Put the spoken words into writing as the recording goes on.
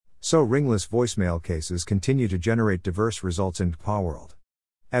So ringless voicemail cases continue to generate diverse results in PA world.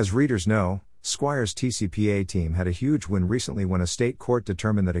 As readers know, Squire's TCPA team had a huge win recently when a state court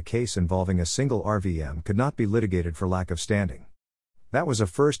determined that a case involving a single RVM could not be litigated for lack of standing. That was a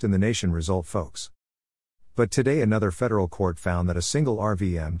first in the nation result, folks. But today another federal court found that a single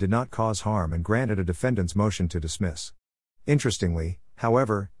RVM did not cause harm and granted a defendant's motion to dismiss. Interestingly,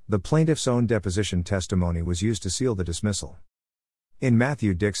 however, the plaintiff's own deposition testimony was used to seal the dismissal. In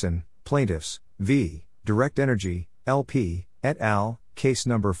Matthew Dixon, Plaintiffs, v. Direct Energy, LP, et al., Case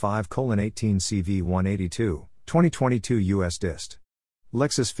number 5:18 CV 182, 2022 U.S. Dist.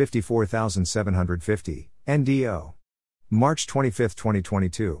 Lexus 54750, NDO. March 25,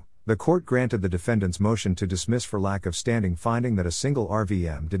 2022, the court granted the defendant's motion to dismiss for lack of standing, finding that a single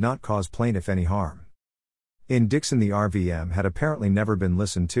RVM did not cause plaintiff any harm. In Dixon, the RVM had apparently never been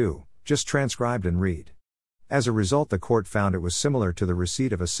listened to, just transcribed and read. As a result, the court found it was similar to the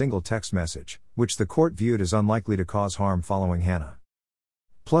receipt of a single text message, which the court viewed as unlikely to cause harm following Hannah.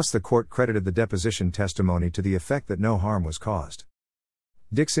 Plus, the court credited the deposition testimony to the effect that no harm was caused.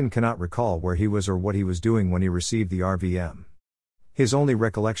 Dixon cannot recall where he was or what he was doing when he received the RVM. His only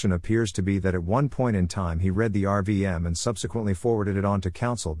recollection appears to be that at one point in time he read the RVM and subsequently forwarded it on to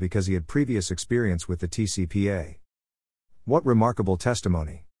counsel because he had previous experience with the TCPA. What remarkable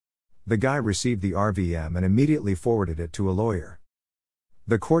testimony! The guy received the RVM and immediately forwarded it to a lawyer.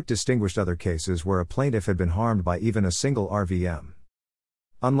 The court distinguished other cases where a plaintiff had been harmed by even a single RVM.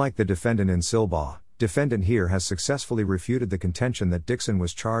 Unlike the defendant in Silbaugh, defendant here has successfully refuted the contention that Dixon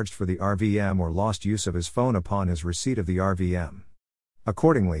was charged for the RVM or lost use of his phone upon his receipt of the RVM.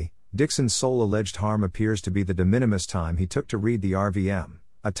 Accordingly, Dixon's sole alleged harm appears to be the de minimis time he took to read the RVM,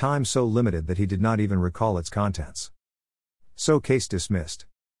 a time so limited that he did not even recall its contents. So case dismissed.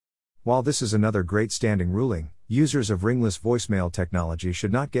 While this is another great standing ruling, users of ringless voicemail technology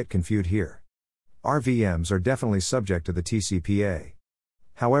should not get confused here. RVMs are definitely subject to the TCPA.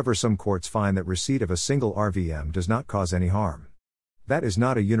 However, some courts find that receipt of a single RVM does not cause any harm. That is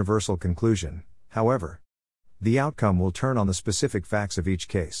not a universal conclusion, however. The outcome will turn on the specific facts of each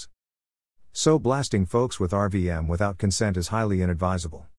case. So blasting folks with RVM without consent is highly inadvisable.